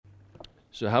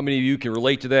So how many of you can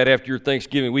relate to that after your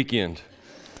Thanksgiving weekend?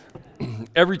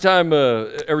 Every time,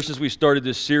 ever since we started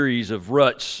this series of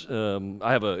ruts,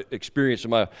 I have an experience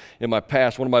in my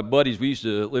past. One of my buddies, we used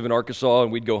to live in Arkansas,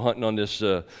 and we'd go hunting on this.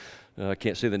 I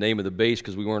can't say the name of the base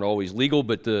because we weren't always legal,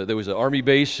 but there was an Army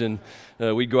base, and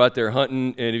we'd go out there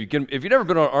hunting. And if you've never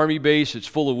been on an Army base, it's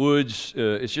full of woods.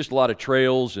 It's just a lot of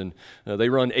trails, and they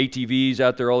run ATVs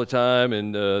out there all the time,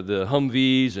 and the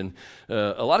Humvees, and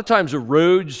a lot of times the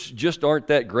roads just aren't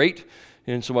that great.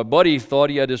 And so my buddy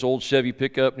thought he had this old Chevy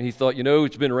pickup, and he thought,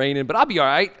 it's been raining, but I'll be all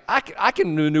right. I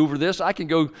can maneuver this. I can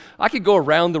go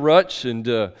around the ruts, and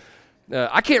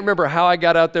I can't remember how I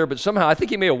got out there, but somehow I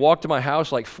think he may have walked to my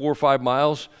house like 4 or 5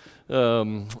 miles,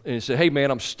 and he said, "Hey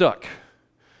man, I'm stuck."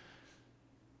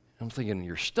 I'm thinking,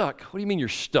 "You're stuck? What do you mean you're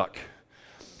stuck?"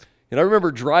 And I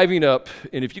remember driving up,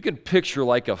 and if you can picture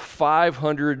like a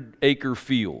 500-acre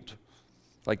field,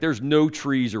 like there's no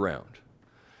trees around.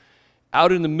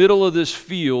 Out in the middle of this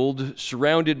field,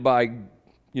 surrounded by,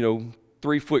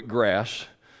 3-foot grass,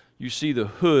 you see the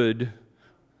hood,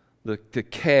 the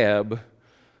cab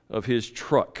of his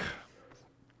truck.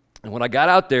 And when I got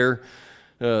out there,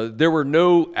 there were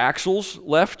no axles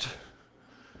left.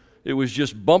 It was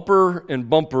just bumper and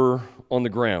bumper on the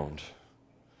ground.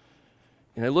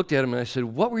 And I looked at him and I said,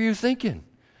 "What were you thinking?"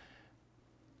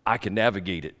 "I can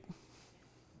navigate it."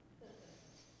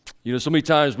 So many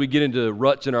times we get into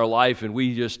ruts in our life and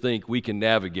we just think we can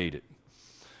navigate it.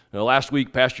 Last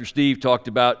week, Pastor Steve talked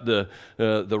about the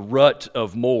rut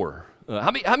of more.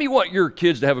 How many want your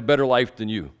kids to have a better life than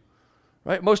you?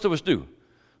 Right? Most of us do.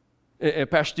 And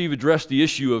Pastor Steve addressed the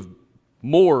issue of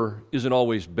more isn't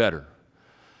always better.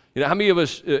 How many of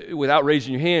us, without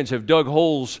raising your hands, have dug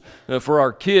holes for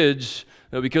our kids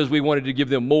because we wanted to give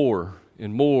them more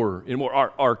and more and more?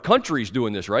 Our country's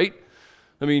doing this, right?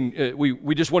 I mean,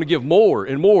 we just want to give more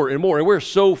and more and more, and we're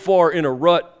so far in a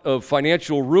rut of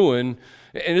financial ruin,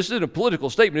 and this isn't a political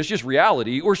statement, it's just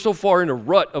reality. We're so far in a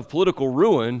rut of political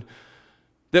ruin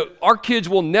that our kids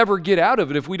will never get out of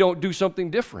it if we don't do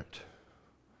something different.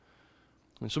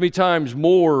 And so many times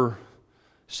more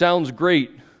sounds great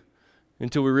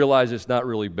until we realize it's not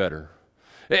really better.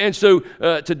 And so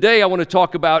today I want to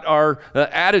talk about our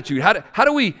attitude. How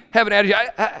do we have an attitude?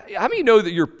 How many know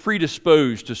that you're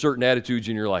predisposed to certain attitudes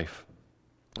in your life?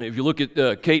 If you look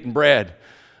at Kate and Brad,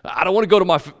 I don't want to go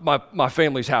to my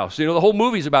family's house. The whole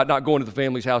movie's about not going to the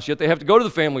family's house, yet they have to go to the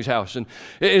family's house. And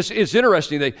it's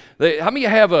interesting. How many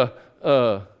have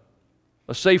a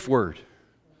safe word?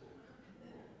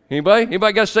 Anybody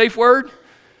got a safe word?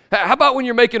 How about when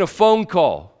you're making a phone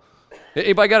call?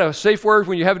 Anybody got a safe word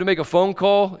when you have to make a phone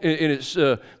call, and it's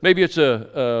maybe it's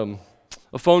a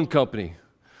phone company,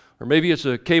 or maybe it's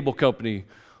a cable company,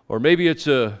 or maybe it's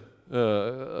a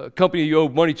company you owe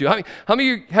money to? How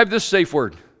many of you have this safe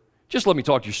word? Just let me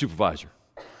talk to your supervisor.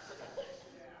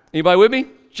 Anybody with me?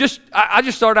 I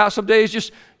just start out some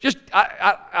days.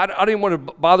 I didn't want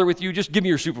to bother with you. Just give me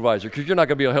your supervisor because you're not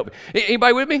going to be able to help me.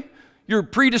 Anybody with me? You're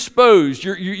predisposed.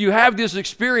 You have this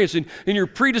experience, and you're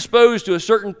predisposed to a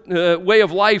certain way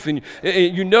of life, and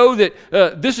you know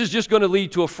that this is just going to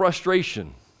lead to a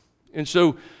frustration. And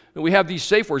so we have these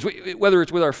safe words, whether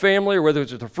it's with our family or whether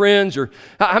it's with our friends. Or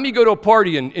how many go to a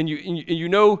party and you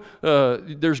know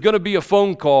there's going to be a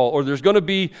phone call, or there's going to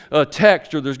be a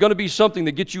text, or there's going to be something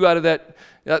that gets you out of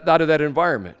that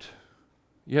environment?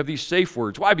 You have these safe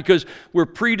words. Why? Because we're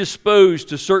predisposed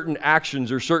to certain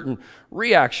actions or certain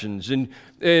reactions. And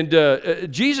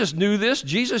Jesus knew this.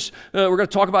 Jesus, we're going to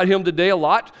talk about him today a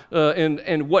lot,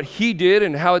 and what he did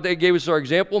and how they gave us our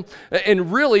example.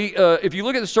 And really, if you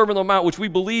look at the Sermon on the Mount, which we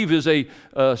believe is a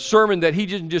sermon that he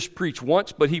didn't just preach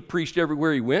once, but he preached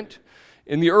everywhere he went.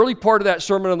 In the early part of that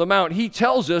Sermon on the Mount, he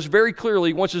tells us very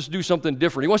clearly he wants us to do something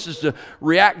different. He wants us to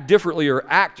react differently or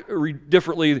act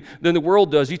differently than the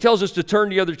world does. He tells us to turn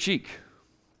the other cheek.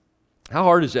 How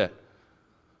hard is that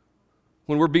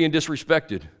when we're being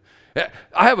disrespected?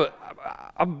 I'm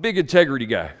a big integrity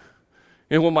guy.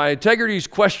 And when my integrity is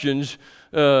questioned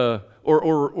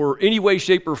or any way,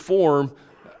 shape, or form,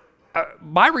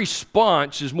 my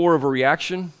response is more of a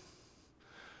reaction.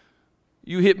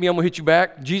 You hit me, I'm going to hit you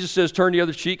back. Jesus says turn the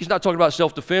other cheek. He's not talking about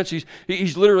self-defense.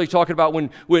 He's literally talking about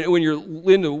when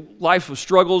you're in the life of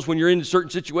struggles, when you're in certain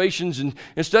situations, and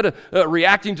instead of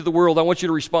reacting to the world, I want you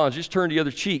to respond. Just turn the other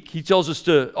cheek. He tells us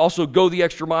to also go the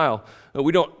extra mile.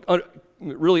 We don't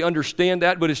really understand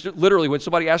that, but it's literally when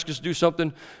somebody asks us to do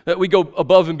something, we go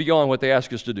above and beyond what they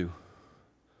ask us to do.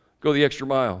 Go the extra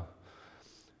mile.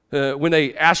 When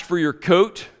they ask for your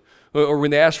coat or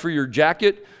when they ask for your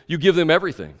jacket, you give them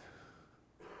everything.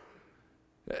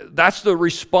 That's the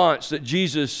response that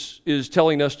Jesus is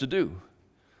telling us to do.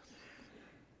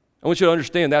 I want you to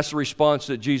understand that's the response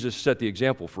that Jesus set the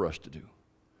example for us to do,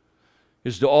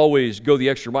 is to always go the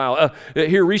extra mile.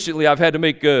 Here recently, I've had to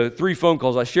make 3 phone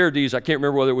calls. I shared these. I can't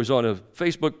remember whether it was on a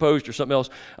Facebook post or something else.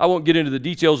 I won't get into the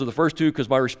details of the first 2 because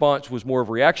my response was more of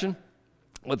a reaction.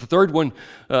 But the third one,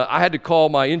 I had to call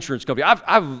my insurance company.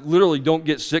 I literally don't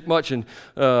get sick much, and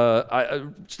I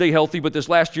stay healthy. But this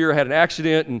last year, I had an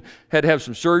accident and had to have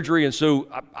some surgery, and so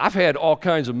I've had all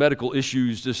kinds of medical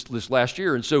issues this last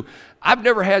year. And so I've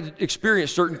never had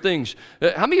experienced certain things.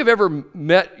 How many have ever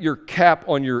met your cap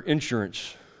on your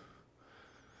insurance?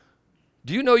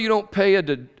 Do you know you don't pay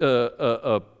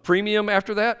a premium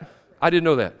after that? I didn't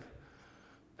know that.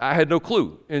 I had no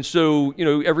clue. And so,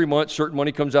 every month certain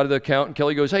money comes out of the account, and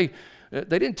Kelly goes, hey,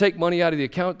 they didn't take money out of the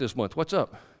account this month. What's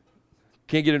up?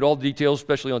 Can't get into all the details,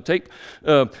 especially on tape.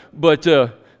 But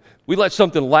we let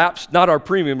something lapse, not our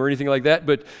premium or anything like that.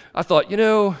 But I thought,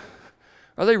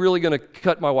 are they really going to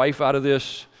cut my wife out of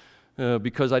this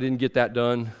because I didn't get that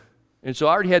done? And so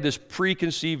I already had this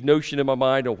preconceived notion in my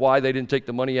mind of why they didn't take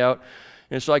the money out.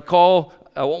 And so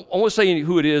I won't say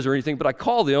who it is or anything, but I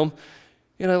call them.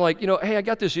 And I'm like, hey, I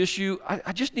got this issue.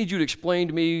 I just need you to explain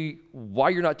to me why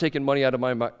you're not taking money out of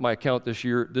my account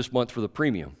this month for the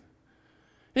premium.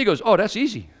 And he goes, oh, that's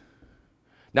easy.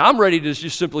 Now I'm ready to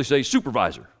just simply say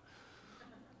supervisor.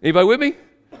 Anybody with me?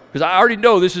 Because I already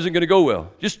know this isn't going to go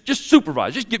well. Just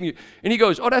supervise. Just give me. And he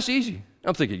goes, oh, that's easy.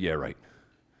 I'm thinking, yeah, right.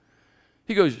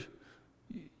 He goes,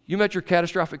 you met your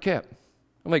catastrophic cap.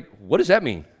 I'm like, what does that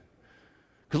mean?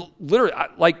 Because literally,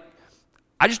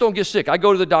 I just don't get sick. I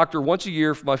go to the doctor once a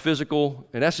year for my physical,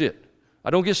 and that's it.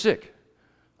 I don't get sick.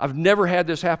 I've never had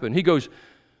this happen. He goes,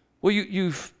 well,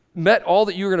 you've met all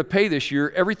that you were going to pay this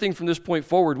year. Everything from this point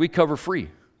forward, we cover free.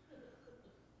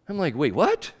 I'm like, wait,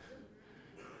 what?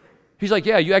 He's like,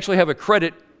 yeah, you actually have a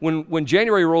credit. When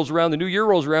January rolls around, the new year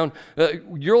rolls around,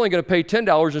 you're only going to pay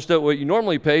 $10 instead of what you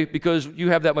normally pay because you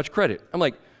have that much credit. I'm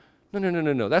like,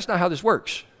 no. That's not how this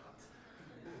works.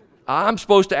 I'm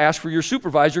supposed to ask for your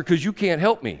supervisor because you can't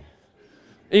help me.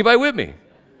 Anybody with me?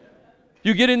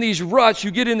 You get in these ruts,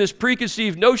 you get in this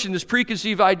preconceived notion, this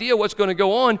preconceived idea what's going to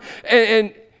go on,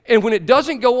 and when it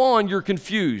doesn't go on, you're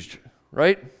confused,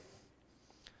 right?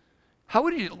 How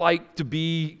would you like to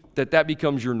be that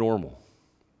becomes your normal?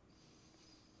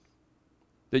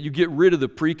 That you get rid of the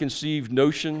preconceived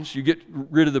notions, you get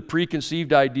rid of the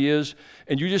preconceived ideas,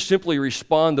 and you just simply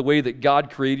respond the way that God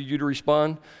created you to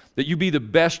respond? That you be the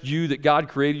best you that God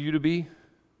created you to be?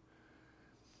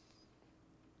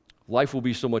 Life will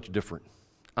be so much different.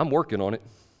 I'm working on it.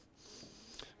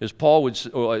 As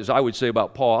I would say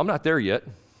about Paul, I'm not there yet,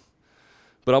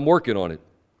 but I'm working on it.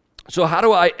 So how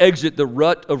do I exit the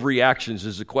rut of reactions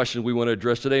is the question we want to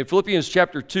address today. In Philippians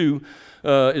chapter 2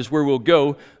 is where we'll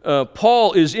go.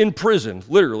 Paul is in prison,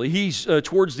 literally. He's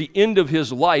towards the end of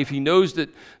his life. He knows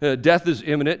that death is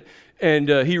imminent. And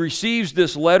he receives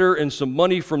this letter and some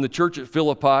money from the church at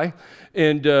Philippi.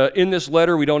 And in this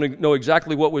letter, we don't know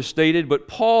exactly what was stated, but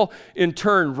Paul, in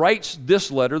turn, writes this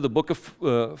letter, the book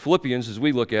of Philippians, as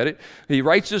we look at it. He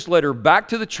writes this letter back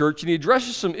to the church, and he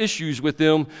addresses some issues with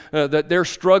them that they're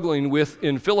struggling with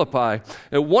in Philippi.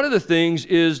 And one of the things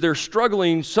is they're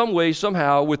struggling some way,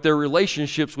 somehow, with their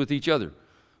relationships with each other.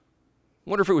 I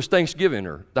wonder if it was Thanksgiving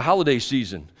or the holiday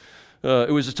season.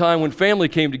 It was a time when family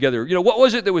came together. What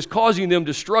was it that was causing them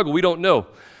to struggle? We don't know.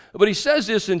 But he says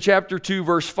this in chapter 2,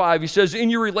 verse 5. He says, in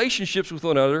your relationships with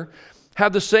one another,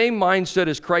 have the same mindset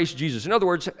as Christ Jesus. In other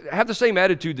words, have the same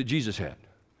attitude that Jesus had.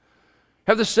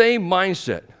 Have the same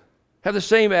mindset. Have the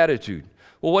same attitude.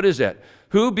 Well, what is that?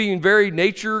 Who, being very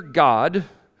nature God,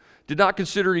 did not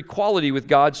consider equality with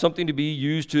God something to be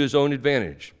used to his own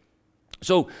advantage.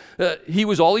 So he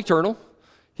was all eternal.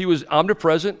 He was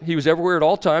omnipresent. He was everywhere at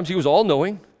all times. He was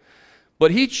all-knowing. But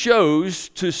he chose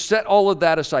to set all of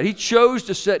that aside. He chose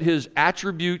to set his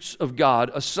attributes of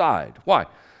God aside. Why?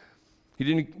 He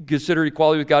didn't consider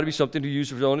equality with God to be something to use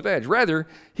for his own advantage. Rather,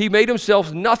 he made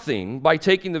himself nothing by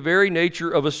taking the very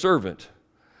nature of a servant,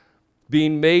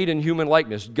 being made in human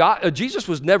likeness. Jesus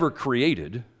was never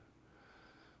created,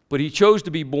 but he chose to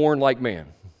be born like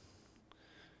man.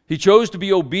 He chose to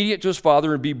be obedient to his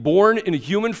Father and be born in a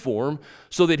human form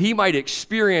so that he might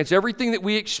experience everything that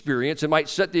we experience and might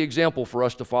set the example for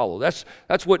us to follow. That's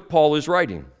what Paul is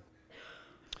writing.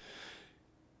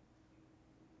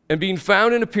 And being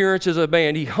found in appearance as a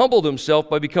man, he humbled himself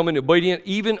by becoming obedient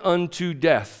even unto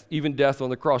death, even death on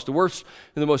the cross. The worst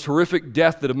and the most horrific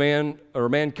death that a man or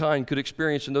mankind could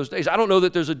experience in those days. I don't know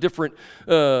that there's a different,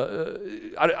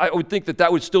 I would think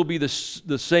that would still be the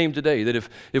same today, that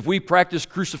if we practice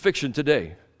crucifixion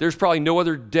today, there's probably no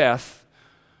other death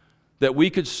that we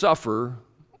could suffer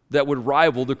that would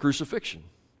rival the crucifixion.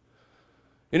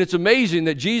 And it's amazing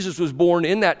that Jesus was born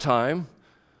in that time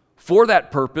for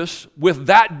that purpose, with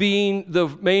that being the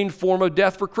main form of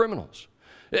death for criminals.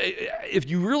 If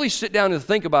you really sit down and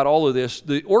think about all of this,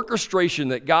 the orchestration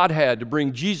that God had to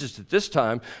bring Jesus at this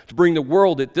time, to bring the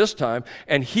world at this time,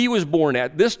 and he was born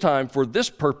at this time for this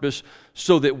purpose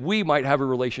so that we might have a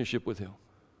relationship with him.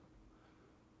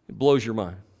 It blows your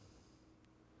mind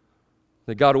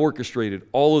that God orchestrated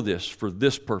all of this for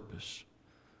this purpose.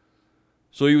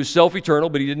 So he was self-eternal,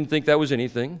 but he didn't think that was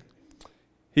anything.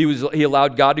 He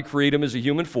allowed God to create him as a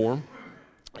human form.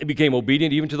 He became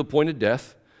obedient even to the point of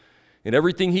death. And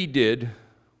everything he did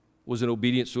was in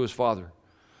obedience to his Father.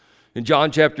 In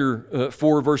John chapter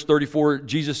 4, verse 34,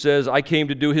 Jesus says, I came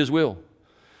to do his will.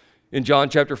 In John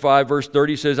chapter 5, verse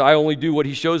 30, he says, I only do what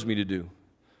he shows me to do.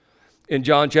 In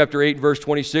John chapter 8, verse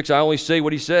 26, I only say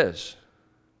what he says.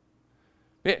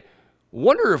 Man,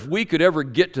 wonder if we could ever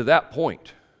get to that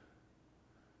point.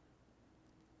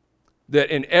 That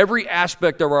in every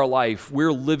aspect of our life,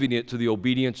 we're living it to the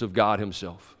obedience of God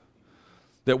himself.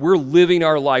 That we're living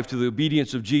our life to the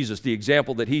obedience of Jesus, the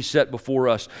example that he set before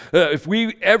us.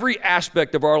 Every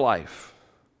aspect of our life,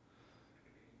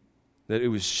 that it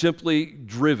was simply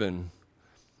driven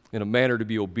in a manner to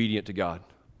be obedient to God.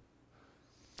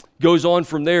 Goes on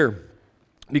from there.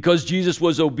 Because Jesus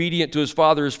was obedient to his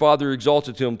Father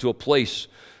exalted him to a place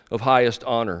of highest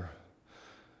honor.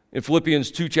 In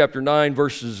Philippians 2, chapter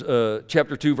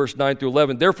 2, verse 9 through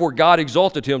 11, therefore God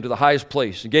exalted him to the highest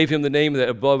place and gave him the name that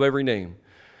above every name,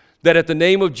 that at the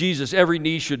name of Jesus every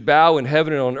knee should bow in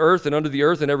heaven and on earth and under the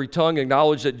earth, and every tongue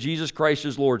acknowledge that Jesus Christ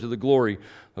is Lord, to the glory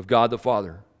of God the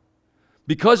Father.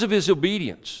 Because of his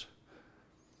obedience,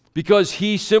 because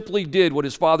he simply did what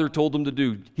his Father told him to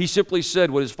do. He simply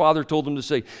said what his Father told him to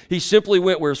say. He simply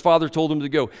went where his Father told him to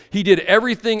go. He did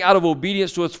everything out of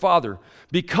obedience to his Father.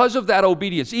 Because of that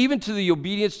obedience, even to the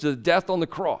obedience to the death on the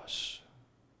cross,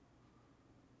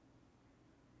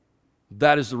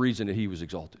 that is the reason that he was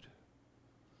exalted.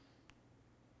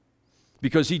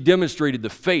 Because he demonstrated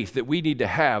the faith that we need to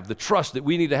have, the trust that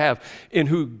we need to have in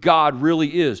who God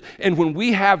really is. And when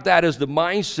we have that as the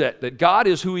mindset that God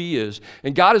is who he is,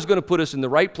 and God is going to put us in the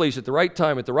right place at the right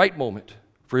time, at the right moment,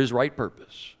 for his right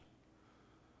purpose,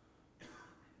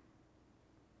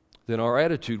 then our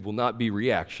attitude will not be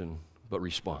reaction, but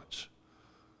response.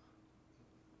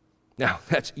 Now,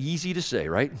 that's easy to say,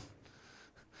 right?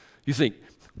 You think,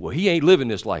 well, he ain't living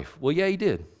this life. Well, yeah, he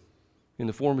did, in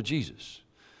the form of Jesus.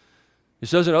 It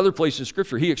says in other places in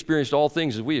Scripture, he experienced all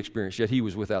things as we experienced, yet he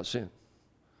was without sin.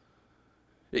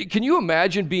 Can you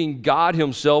imagine being God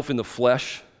himself in the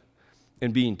flesh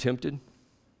and being tempted?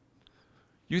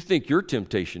 You think your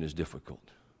temptation is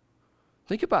difficult.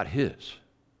 Think about his.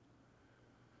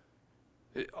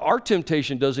 Our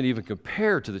temptation doesn't even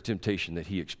compare to the temptation that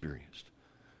he experienced.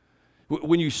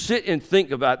 When you sit and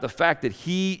think about the fact that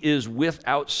he is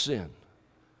without sin,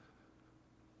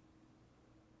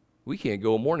 we can't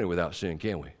go a morning without sin,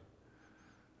 can we?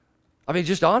 I mean,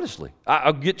 just honestly.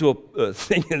 I'll get to a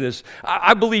thing in this.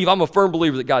 I'm a firm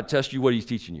believer that God tests you what he's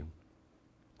teaching you.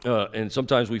 And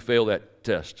sometimes we fail that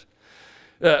test.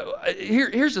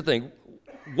 Here's the thing.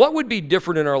 What would be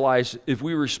different in our lives if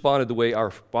we responded the way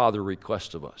our Father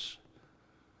requests of us?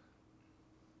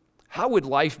 How would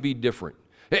life be different?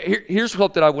 Here's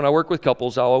hope that when I work with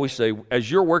couples, I'll always say, as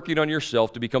you're working on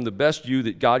yourself to become the best you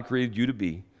that God created you to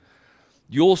be,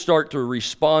 you'll start to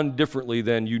respond differently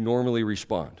than you normally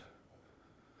respond.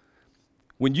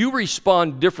 When you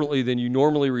respond differently than you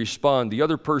normally respond, the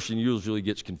other person usually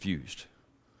gets confused.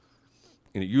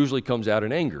 And it usually comes out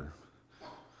in anger.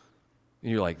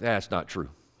 And you're like, that's not true.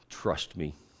 Trust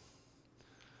me.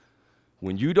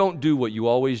 When you don't do what you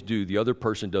always do, the other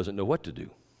person doesn't know what to do.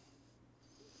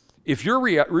 If your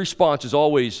response is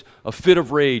always a fit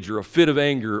of rage or a fit of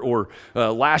anger or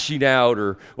lashing out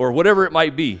or whatever it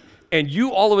might be, and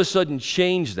you all of a sudden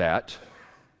change that,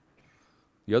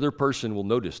 the other person will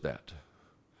notice that,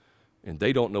 and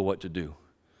they don't know what to do.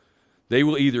 They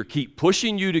will either keep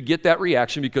pushing you to get that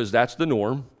reaction because that's the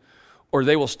norm, or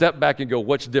they will step back and go,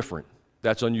 what's different?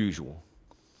 That's unusual.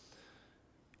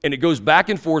 And it goes back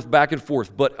and forth,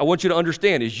 but I want you to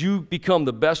understand, as you become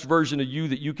the best version of you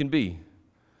that you can be,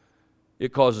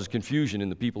 it causes confusion in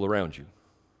the people around you.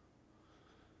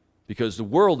 Because the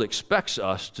world expects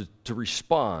us to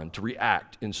respond, to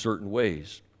react in certain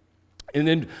ways. And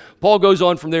then Paul goes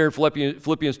on from there in Philippians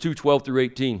 2:12 through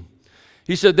 18.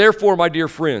 He said, therefore, my dear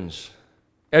friends,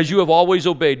 as you have always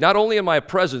obeyed, not only in my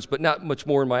presence, but not much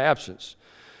more in my absence,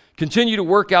 continue to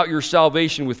work out your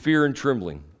salvation with fear and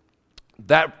trembling.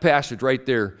 That passage right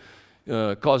there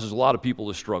causes a lot of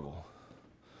people to struggle.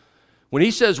 When he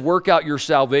says work out your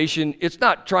salvation, it's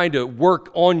not trying to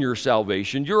work on your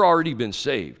salvation. You're already been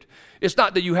saved. It's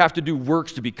not that you have to do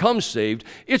works to become saved.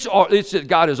 It's that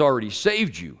God has already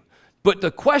saved you. But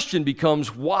the question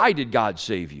becomes, why did God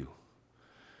save you?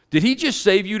 Did he just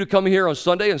save you to come here on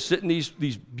Sunday and sit in these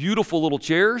beautiful little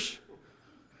chairs?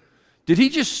 Did he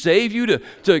just save you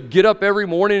to get up every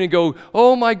morning and go,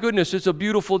 oh my goodness, it's a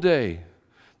beautiful day?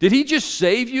 Did he just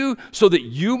save you so that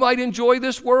you might enjoy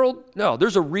this world? No,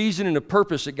 there's a reason and a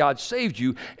purpose that God saved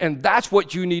you, and that's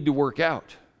what you need to work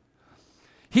out.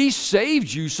 He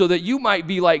saved you so that you might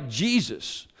be like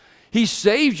Jesus. He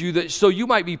saved you so you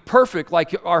might be perfect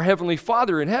like our Heavenly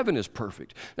Father in heaven is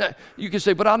perfect. Now, you can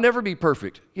say, but I'll never be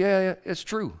perfect. Yeah, it's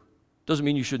true. Doesn't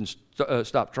mean you shouldn't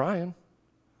stop trying.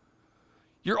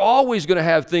 You're always going to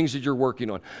have things that you're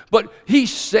working on. But he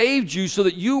saved you so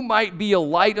that you might be a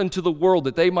light unto the world,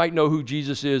 that they might know who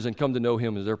Jesus is and come to know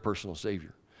him as their personal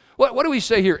Savior. What do we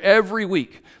say here every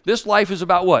week? This life is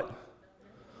about what?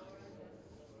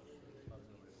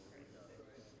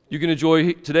 You can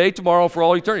enjoy today, tomorrow, for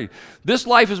all eternity. This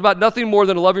life is about nothing more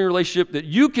than a loving relationship that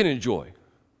you can enjoy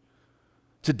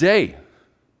today,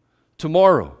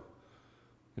 tomorrow,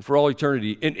 and for all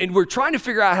eternity. And we're trying to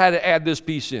figure out how to add this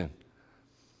piece in,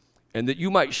 and that you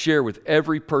might share with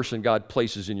every person God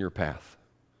places in your path.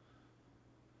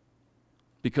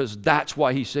 Because that's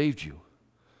why he saved you.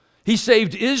 He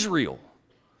saved Israel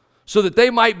so that they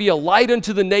might be a light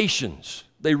unto the nations.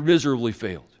 They miserably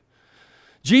failed.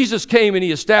 Jesus came and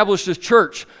he established his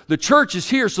church. The church is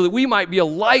here so that we might be a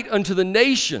light unto the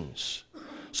nations,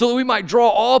 so that we might draw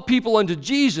all people unto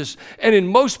Jesus. And in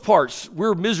most parts,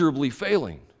 we're miserably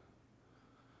failing.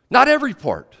 Not every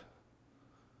part.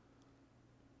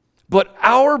 But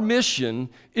our mission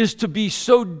is to be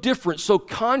so different, so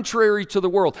contrary to the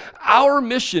world. Our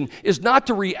mission is not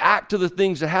to react to the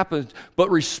things that happen,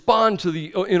 but respond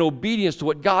in obedience to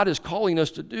what God is calling us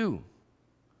to do.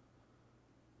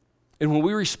 And when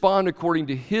we respond according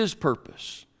to his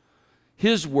purpose,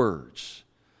 his words,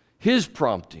 his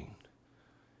prompting,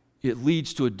 it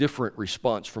leads to a different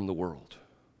response from the world.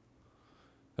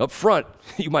 Up front,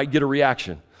 you might get a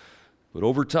reaction, but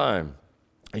over time,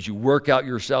 as you work out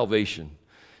your salvation,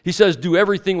 he says, do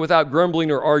everything without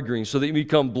grumbling or arguing so that you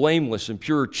become blameless and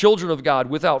pure, children of God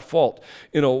without fault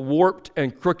in a warped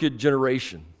and crooked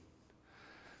generation.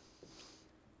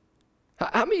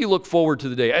 How many of you look forward to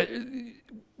the day?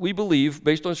 We believe,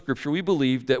 based on Scripture, we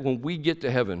believe that when we get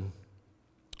to heaven,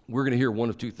 we're going to hear one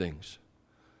of two things.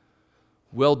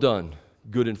 Well done,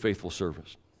 good and faithful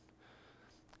servant.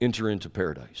 Enter into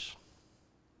paradise.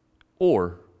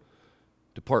 Or,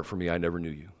 depart from me, I never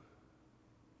knew you.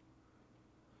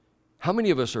 How many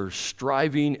of us are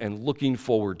striving and looking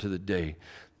forward to the day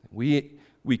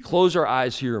we close our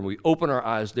eyes here and we open our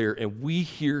eyes there and we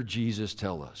hear Jesus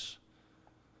tell us,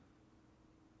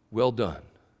 well done,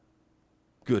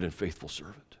 good and faithful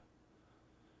servant.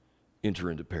 Enter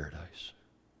into paradise.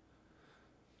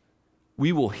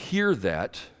 We will hear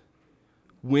that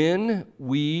when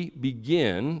we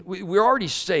begin. We're already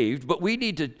saved, but we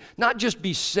need to not just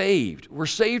be saved. We're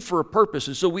saved for a purpose,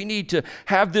 and so we need to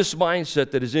have this mindset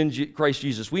that is in Christ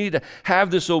Jesus. We need to have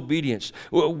this obedience.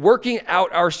 Working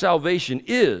out our salvation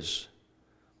is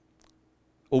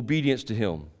obedience to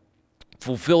him,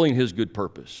 fulfilling his good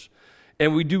purpose.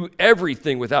 And we do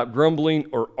everything without grumbling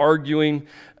or arguing.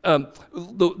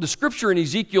 The scripture in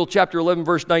Ezekiel chapter 11,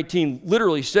 verse 19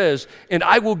 literally says, and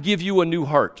I will give you a new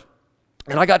heart.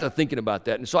 And I got to thinking about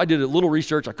that. And so I did a little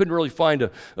research. I couldn't really find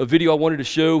a video I wanted to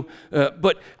show.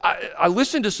 But I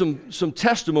listened to some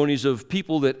testimonies of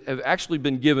people that have actually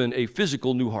been given a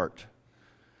physical new heart.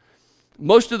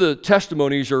 Most of the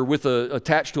testimonies are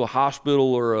attached to a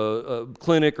hospital or a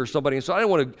clinic or somebody. And so I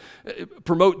didn't want to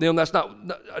promote them. I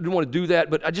didn't want to do that.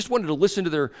 But I just wanted to listen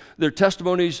to their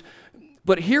testimonies.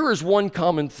 But here is one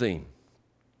common theme.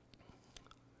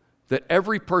 That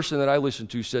every person that I listened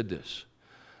to said this.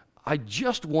 I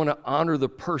just want to honor the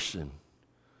person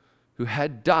who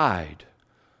had died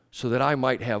so that I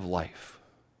might have life.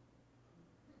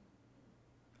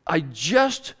 I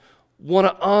just want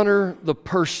to honor the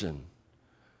person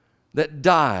that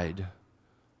died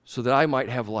so that I might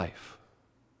have life.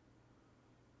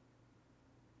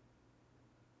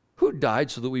 Who died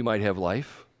so that we might have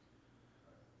life?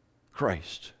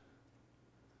 Christ.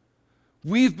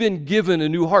 We've been given a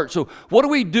new heart. So what do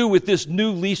we do with this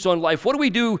new lease on life? What do we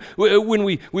do when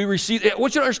we receive? I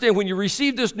want you to understand, when you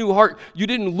receive this new heart, you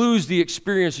didn't lose the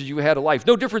experiences you had of life.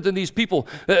 No different than these people.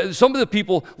 Some of the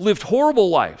people lived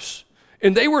horrible lives.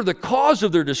 And they were the cause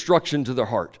of their destruction to their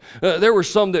heart. There were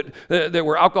some that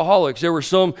were alcoholics. There were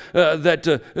some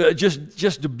that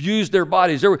just abused their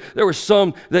bodies. There were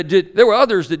some that did. There were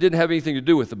others that didn't have anything to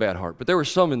do with the bad heart. But there were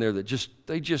some in there that just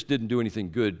didn't do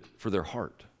anything good for their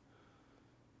heart.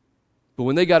 But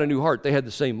when they got a new heart, they had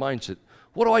the same mindset.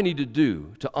 What do I need to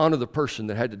do to honor the person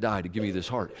that had to die to give me this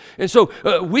heart? And so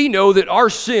we know that our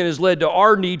sin has led to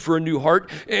our need for a new heart.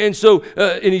 And so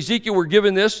in Ezekiel, we're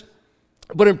given this.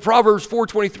 But in Proverbs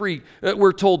 4:23,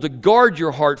 we're told to guard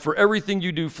your heart, for everything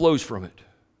you do flows from it.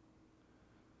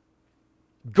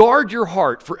 Guard your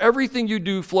heart, for everything you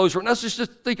do flows from it. Let's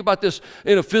just think about this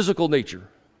in a physical nature.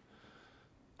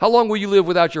 How long will you live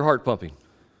without your heart pumping?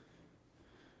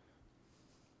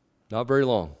 Not very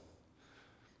long.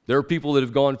 There are people that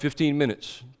have gone 15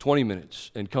 minutes, 20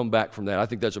 minutes, and come back from that. I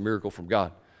think that's a miracle from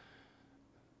God.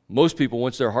 Most people,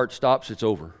 once their heart stops, it's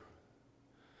over.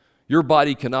 Your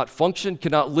body cannot function,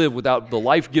 cannot live without the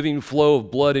life-giving flow of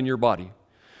blood in your body.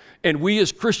 And we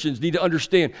as Christians need to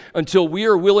understand, until we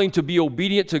are willing to be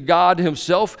obedient to God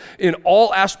Himself in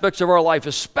all aspects of our life,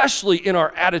 especially in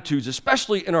our attitudes,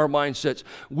 especially in our mindsets,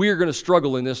 we are going to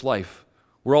struggle in this life.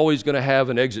 We're always going to have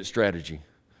an exit strategy.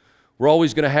 We're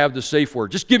always going to have the safe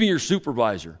word. Just give me your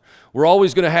supervisor. We're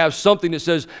always going to have something that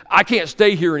says, I can't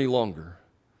stay here any longer.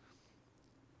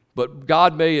 But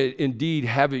God may indeed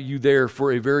have you there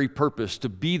for a very purpose, to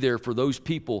be there for those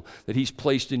people that He's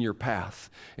placed in your path.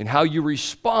 And how you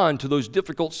respond to those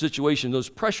difficult situations, those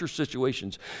pressure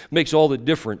situations, makes all the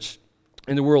difference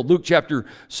in the world. Luke chapter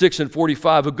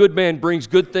 6:45, a good man brings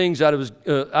good things out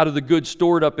of the good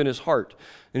stored up in his heart.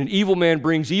 And an evil man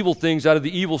brings evil things out of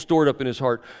the evil stored up in his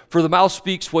heart. For the mouth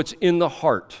speaks what's in the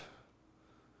heart.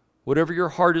 Whatever your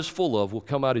heart is full of will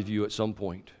come out of you at some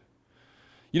point.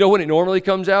 You know when it normally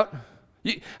comes out?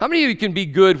 How many of you can be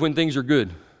good when things are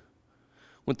good?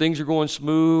 When things are going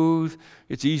smooth,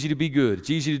 it's easy to be good. It's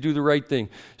easy to do the right thing.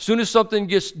 As soon as something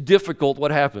gets difficult,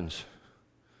 what happens?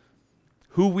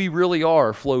 Who we really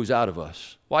are flows out of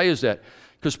us. Why is that?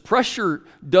 Because pressure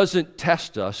doesn't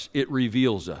test us, it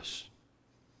reveals us.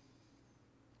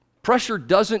 Pressure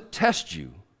doesn't test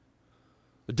you.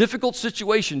 A difficult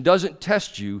situation doesn't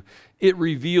test you, it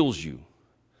reveals you.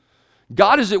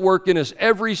 God is at work in us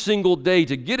every single day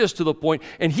to get us to the point,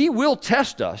 and He will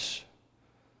test us.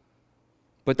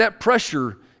 But that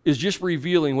pressure is just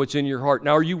revealing what's in your heart.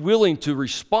 Now, are you willing to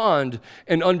respond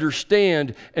and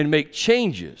understand and make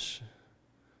changes?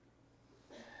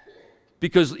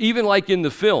 Because even like in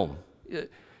the film,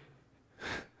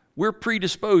 we're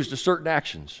predisposed to certain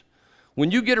actions.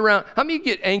 When you get around, how many of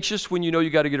you get anxious when you know you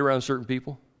got to get around certain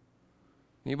people?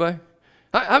 Anybody?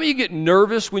 How many of you get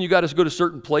nervous when you got to go to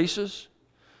certain places?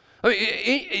 I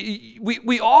mean,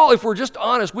 we all, if we're just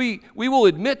honest, we will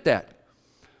admit that.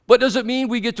 But does it mean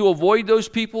we get to avoid those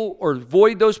people or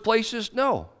avoid those places?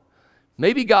 No.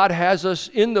 Maybe God has us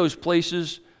in those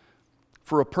places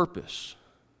for a purpose.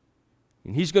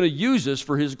 And He's going to use us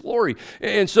for His glory.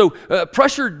 And so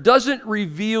pressure doesn't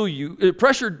reveal you.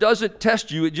 Pressure doesn't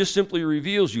test you. It just simply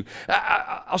reveals you.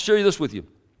 I'll share you this with you.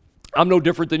 I'm no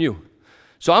different than you.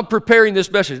 So I'm preparing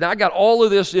this message. Now I got all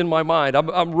of this in my mind.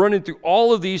 I'm running through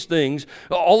all of these things,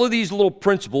 all of these little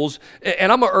principles,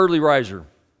 and I'm an early riser.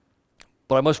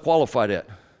 But I must qualify that.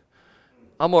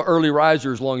 I'm an early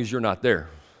riser as long as you're not there.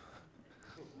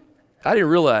 I didn't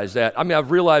realize that. I mean,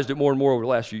 I've realized it more and more over the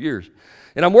last few years.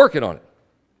 And I'm working on it.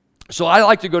 So I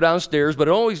like to go downstairs, but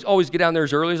I don't always get down there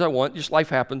as early as I want. Just life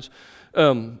happens.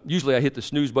 Usually I hit the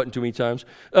snooze button too many times.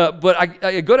 But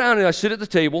I go down and I sit at the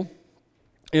table.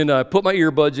 And I put my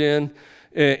earbuds in,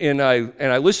 and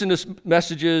I listen to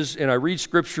messages, and I read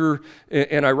scripture,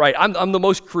 and I write. I'm the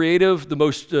most creative, the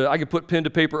most, I can put pen to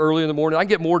paper early in the morning. I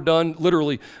get more done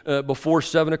literally before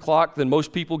 7 o'clock than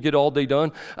most people get all day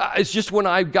done. It's just when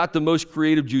I've got the most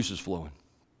creative juices flowing.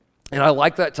 And I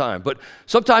like that time. But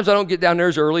sometimes I don't get down there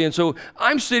as early, and so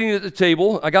I'm sitting at the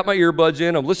table. I got my earbuds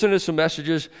in. I'm listening to some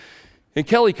messages, and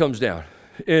Kelly comes down.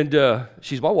 And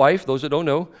she's my wife, those that don't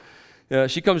know.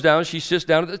 She comes down, she sits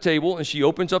down at the table, and she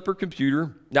opens up her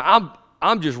computer. Now,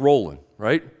 I'm just rolling,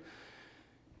 right?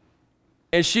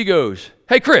 And she goes,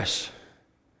 "Hey, Chris,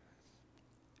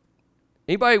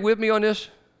 anybody with me on this?"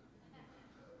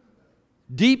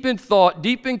 Deep in thought,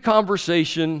 deep in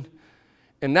conversation,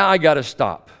 and now I got to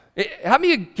stop. How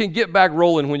many of you can get back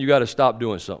rolling when you got to stop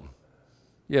doing something?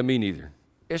 Yeah, me neither.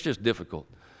 It's just difficult.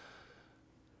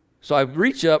 So I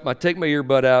reach up, I take my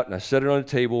earbud out, and I set it on the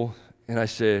table, and I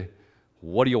say,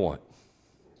 "What do you want?"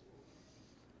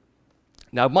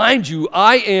 Now, mind you,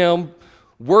 I am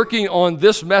working on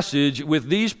this message with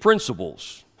these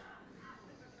principles.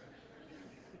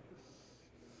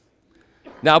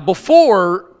 Now,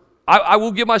 before, I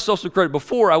will give myself some credit.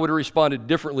 Before, I would have responded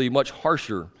differently, much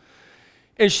harsher.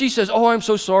 And she says, oh, I'm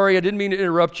so sorry. I didn't mean to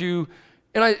interrupt you.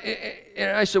 And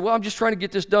I said, well, I'm just trying to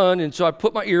get this done. And so I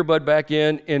put my earbud back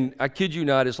in, and I kid you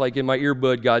not, it's like in my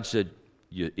earbud, God said,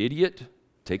 you idiot,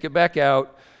 take it back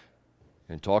out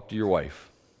and talk to your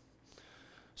wife.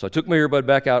 So I took my earbud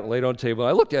back out and laid it on the table. And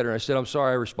I looked at her and I said, I'm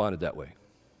sorry I responded that way.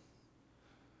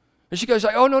 And she goes,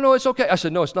 oh, no, it's okay. I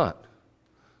said, no, it's not.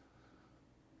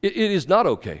 It is not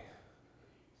okay.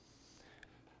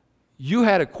 You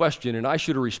had a question, and I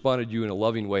should have responded to you in a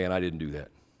loving way, and I didn't do that.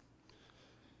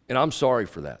 And I'm sorry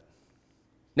for that.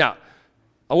 Now,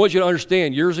 I want you to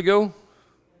understand, years ago,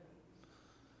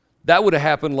 that would have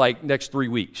happened like next 3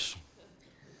 weeks.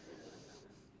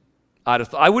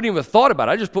 I wouldn't even have thought about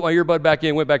it. I just put my earbud back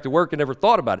in, went back to work, and never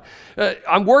thought about it.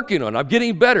 I'm working on it. I'm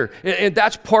getting better. And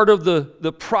that's part of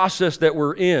the process that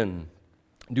we're in.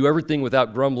 Do everything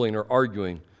without grumbling or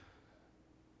arguing,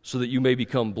 so that you may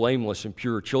become blameless and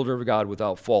pure, children of God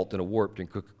without fault in a warped and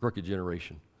crooked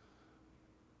generation.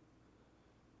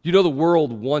 You know, the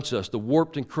world wants us, the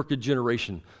warped and crooked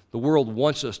generation, the world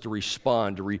wants us to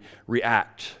respond, to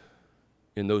react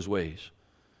in those ways.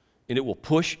 And it will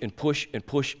push and push and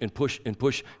push and push and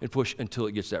push and push until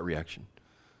it gets that reaction.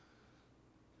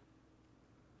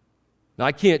 Now,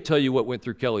 I can't tell you what went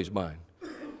through Kelly's mind,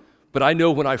 but I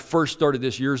know when I first started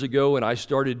this years ago and I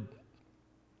started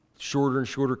shorter and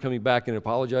shorter coming back and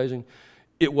apologizing,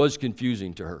 it was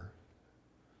confusing to her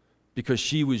because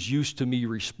she was used to me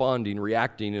responding,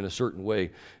 reacting in a certain way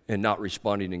and not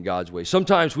responding in God's way.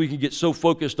 Sometimes we can get so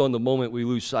focused on the moment we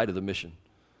lose sight of the mission.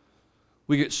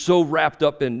 We get so wrapped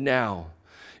up in now.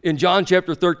 In John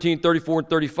chapter 13, 34 and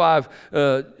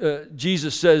 35,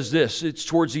 Jesus says this. It's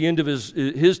towards the end of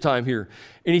his time here.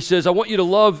 And he says, I want you to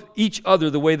love each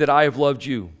other the way that I have loved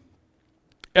you.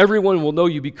 Everyone will know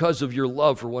you because of your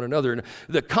love for one another. And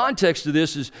the context of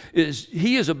this is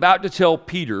he is about to tell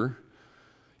Peter,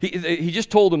 he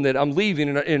just told him that I'm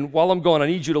leaving, and while I'm gone, I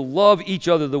need you to love each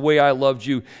other the way I loved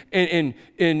you. And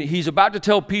he's about to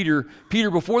tell Peter,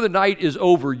 before the night is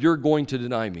over, you're going to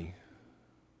deny me.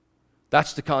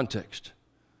 That's the context.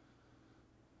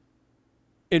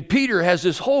 And Peter has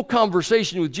this whole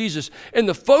conversation with Jesus, and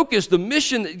the focus, the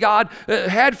mission that God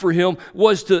had for him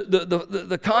was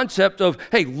the concept of,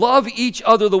 hey, love each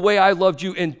other the way I loved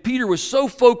you. And Peter was so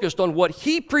focused on what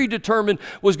he predetermined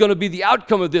was going to be the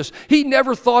outcome of this. He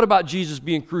never thought about Jesus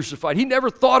being crucified. He never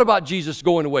thought about Jesus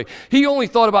going away. He only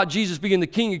thought about Jesus being the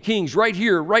King of Kings right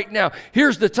here, right now.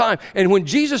 Here's the time. And when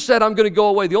Jesus said, I'm going to go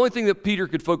away, the only thing that Peter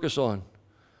could focus on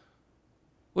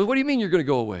was, what do you mean you're going to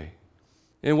go away?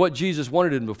 And what Jesus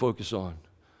wanted him to focus on,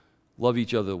 love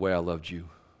each other the way I loved you.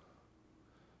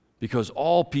 Because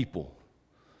all people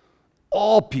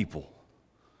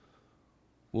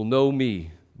will know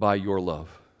me by your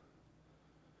love.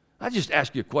 I just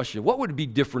ask you a question. What would be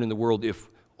different in the world if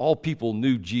all people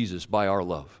knew Jesus by our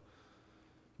love?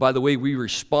 By the way we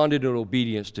responded in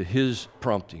obedience to his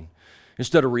prompting,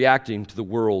 instead of reacting to the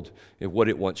world and what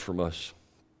it wants from us.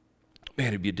 Man,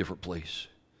 it'd be a different place.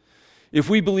 If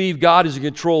we believe God is in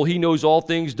control, he knows all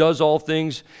things, does all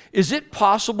things, is it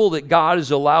possible that God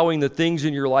is allowing the things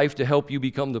in your life to help you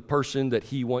become the person that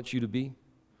he wants you to be?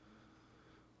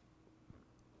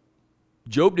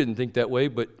 Job didn't think that way,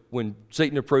 but when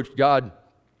Satan approached God,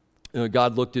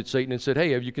 God looked at Satan and said,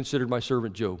 hey, have you considered my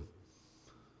servant Job?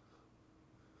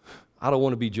 I don't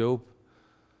want to be Job.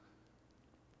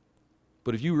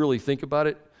 But if you really think about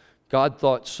it, God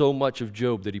thought so much of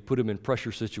Job that he put him in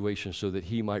pressure situations so that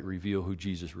he might reveal who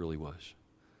Jesus really was.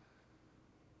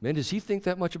 Man, does he think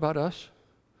that much about us?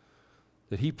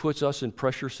 That he puts us in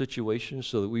pressure situations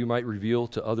so that we might reveal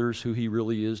to others who he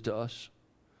really is to us?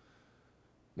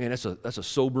 Man, that's a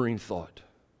sobering thought.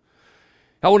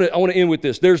 I want to end with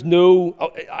this.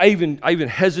 I even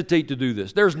hesitate to do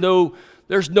this. There's no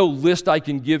list I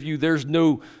can give you. There's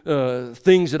no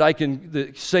things that I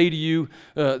can say to you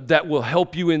that will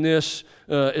help you in this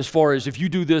as far as if you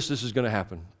do this, this is going to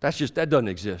happen. That doesn't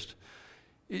exist.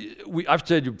 I've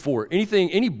said it before,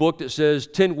 any book that says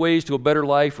 10 ways to a better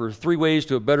life or 3 ways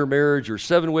to a better marriage or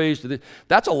 7 ways to this,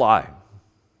 that's a lie.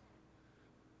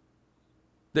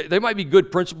 They might be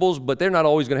good principles, but they're not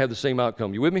always going to have the same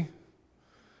outcome. You with me?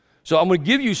 So I'm going to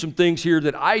give you some things here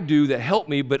that I do that help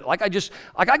me, but like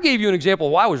I gave you an example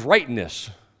of why I was writing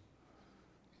this,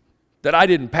 that I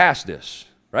didn't pass this,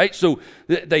 right? So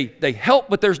they help,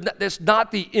 but that's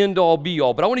not the end all be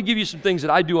all. But I want to give you some things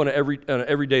that I do on an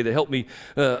every day that help me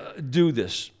do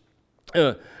this.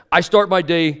 I start my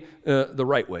day the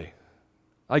right way.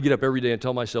 I get up every day and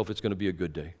tell myself it's going to be a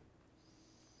good day.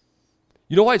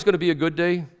 You know why it's going to be a good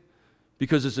day?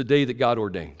 Because it's a day that God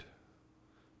ordained.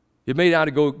 It may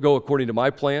not go according to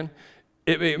my plan.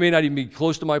 It may not even be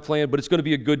close to my plan, but it's going to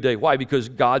be a good day. Why? Because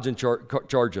God's in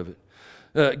charge of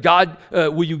it. God,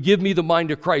 will you give me the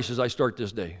mind of Christ as I start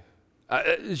this day?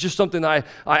 It's just something I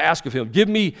ask of him. Give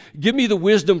me the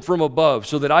wisdom from above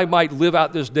so that I might live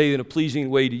out this day in a pleasing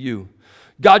way to you.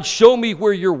 God, show me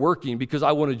where you're working because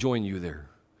I want to join you there.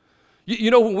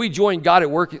 You know, when we join God at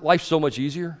work, life's so much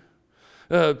easier.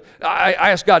 I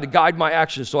ask God to guide my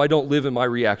actions so I don't live in my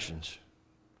reactions.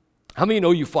 How many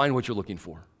know you find what you're looking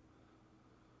for?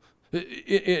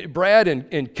 Brad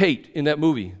and Kate in that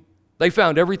movie, they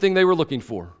found everything they were looking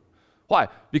for. Why?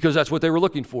 Because that's what they were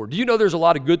looking for. Do you know there's a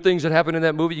lot of good things that happen in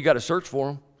that movie? You got to search for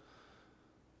them.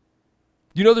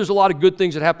 You know there's a lot of good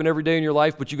things that happen every day in your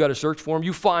life, but you got to search for them.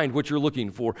 You find what you're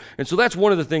looking for. And so that's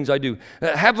one of the things I do.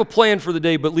 Have a plan for the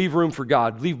day, but leave room for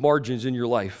God. Leave margins in your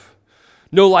life.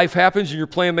 No life happens, and your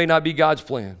plan may not be God's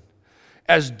plan.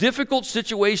 As difficult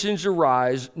situations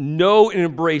arise, know and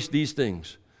embrace these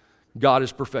things. God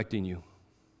is perfecting you.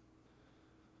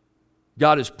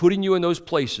 God is putting you in those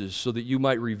places so that you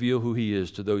might reveal who he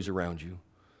is to those around you.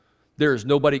 There is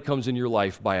nobody comes in your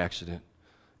life by accident.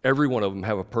 Every one of them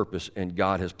have a purpose, and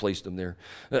God has placed them there.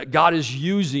 God is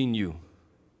using you.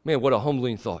 Man, what a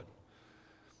humbling thought.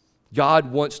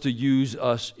 God wants to use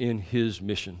us in his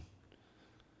mission.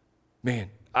 Man,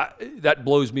 that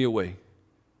blows me away,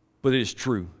 but it is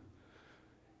true.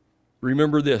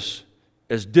 Remember this,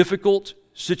 as difficult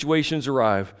situations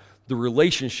arrive, the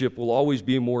relationship will always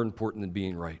be more important than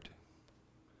being right.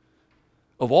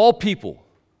 Of all people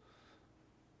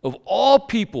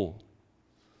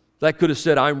that could have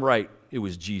said, I'm right, it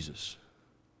was Jesus.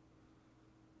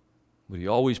 But he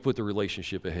always put the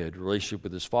relationship ahead, relationship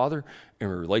with his Father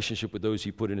and a relationship with those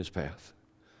he put in his path.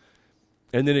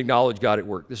 And then acknowledge God at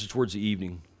work. This is towards the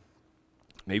evening.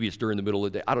 Maybe it's during the middle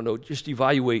of the day. I don't know. Just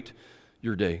evaluate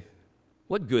your day.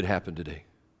 What good happened today?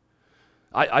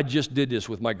 I just did this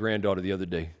with my granddaughter the other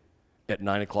day at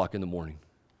 9 o'clock in the morning.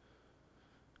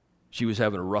 She was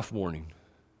having a rough morning.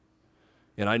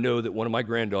 And I know that one of my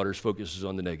granddaughters focuses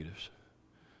on the negatives.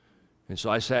 And so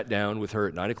I sat down with her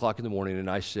at 9 o'clock in the morning and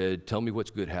I said, tell me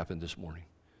what's good happened this morning.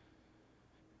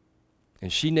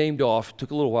 And she named off,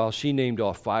 took a little while, she named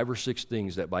off 5 or 6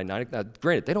 things that by 9 o'clock, now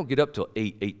granted, they don't get up till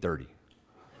 8:30.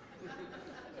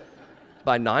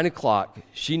 By 9 o'clock,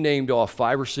 she named off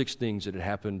 5 or 6 things that had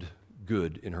happened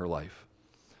good in her life.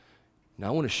 Now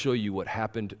I want to show you what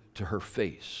happened to her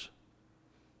face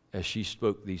as she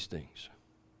spoke these things.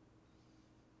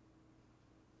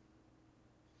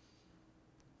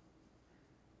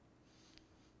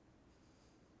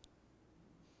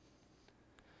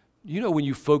 You know, when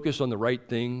you focus on the right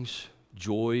things,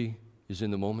 joy is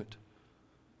in the moment.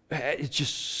 It's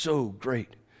just so great.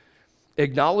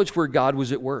 Acknowledge where God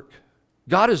was at work.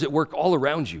 God is at work all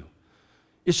around you.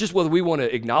 It's just whether we want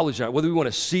to acknowledge that, whether we want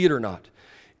to see it or not.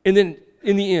 And then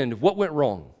in the end, what went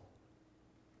wrong?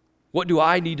 What do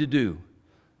I need to do?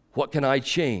 What can I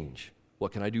change?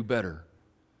 What can I do better?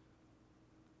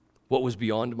 What was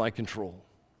beyond my control?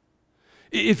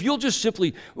 If you'll just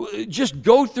simply just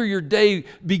go through your day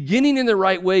beginning in the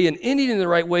right way and ending in the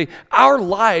right way, our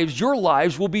lives, your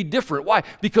lives will be different. Why?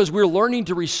 Because we're learning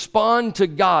to respond to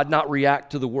God, not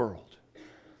react to the world.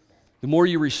 The more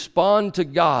you respond to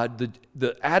God,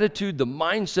 the attitude, the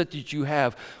mindset that you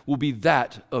have will be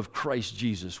that of Christ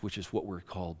Jesus, which is what we're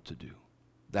called to do.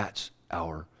 That's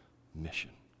our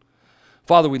mission.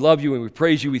 Father, we love you and we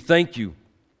praise you. We thank you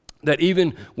that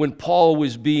even when Paul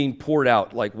was being poured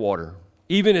out like water,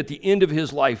 even at the end of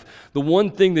his life, the one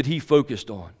thing that he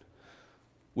focused on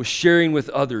was sharing with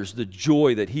others the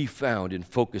joy that he found in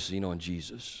focusing on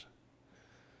Jesus.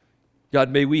 God,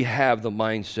 may we have the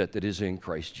mindset that is in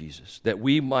Christ Jesus, that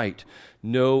we might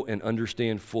know and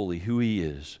understand fully who he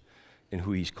is and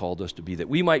who he's called us to be, that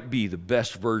we might be the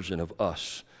best version of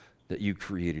us that you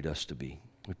created us to be.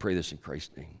 We pray this in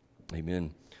Christ's name.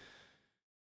 Amen.